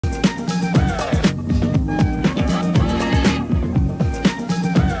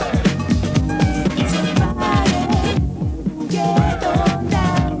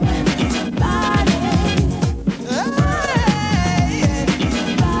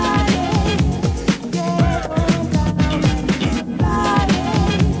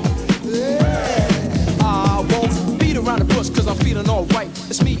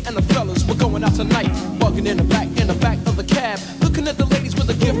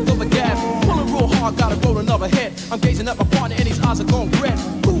I gotta roll another hit. I'm gazing at my partner and his eyes are going red.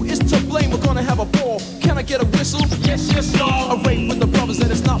 Who is to blame? We're gonna have a ball. Can I get a whistle? Yes, yes, y'all. A rave with the brothers and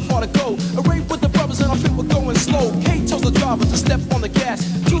it's not far to go. A rave with the brothers and I think we're going slow. Kate tells the driver to step on the gas.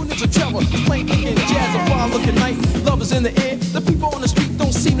 Two ninja terror, playing in jazz. A fine looking night, lovers in the air. The people on the street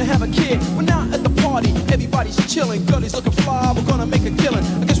don't seem to have a care. We're not at the party, everybody's chilling. Girlies looking fly, we're gonna make a killing.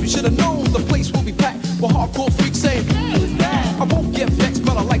 I guess we should have known the place will be packed. We're hardcore freaks saying, who's that? I won't get vexed,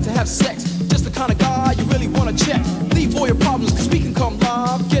 but I like to have sex. Just the kind of guy you really wanna check. Leave all your problems, cause we can come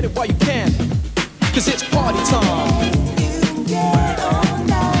live. Get it while you can, cause it's party time. You get on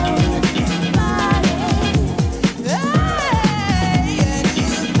down and it's party. Hey, and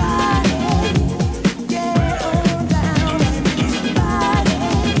it's party. Get on down and it's party.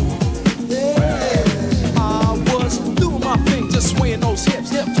 Yeah. I was doing my thing, just swaying those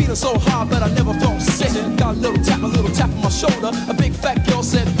hips. Hip feeling so high that I never felt sick. Got a little tap on my shoulder. A big fat girl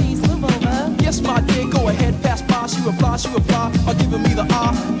said, please move over. Yes, my dear, go ahead, pass by. She reply, by giving me the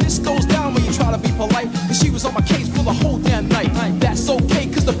eye. This goes down when you try to be polite. Cause she was on my case for the whole damn night. That's okay,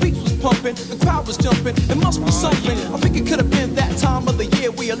 cause the beat was pumping, the crowd was jumping. It must be something. I think it could have been that time of the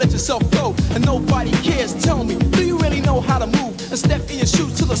year where you let yourself go and nobody cares. Tell me, do you really know how to move and step in your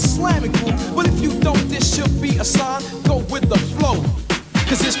shoes to the slamming groove? But if you don't, this should be a sign. Go with the flow,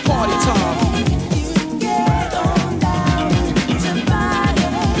 cause it's party time. You get on down and it's a party.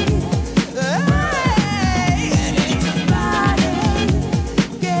 Hey, and it's a party.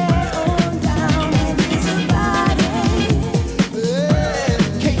 Get on down and it's a party.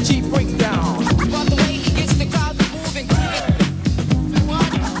 KG breakdown. But the way he gets the crowd moving, say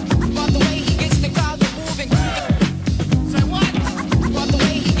what? But the way he gets the crowd moving, say what? But the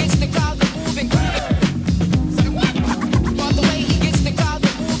way he gets the crowd moving, say what? But the way he gets the crowd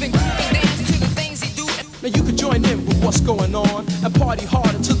moving, dance to the things he do. Now you can join in with what's going on and party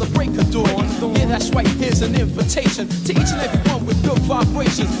hard until the break of dawn. Yeah, that's right, here's an invitation to each and every one with good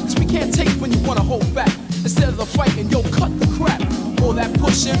vibrations. Cause we can't take when you wanna hold back. Instead of the fighting, yo, cut the crap. All that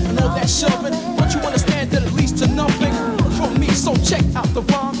pushing and all that shoving. Don't you understand that it leads to nothing from me? So check out the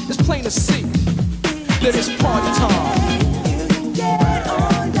rhyme, it's plain to see that it's party time.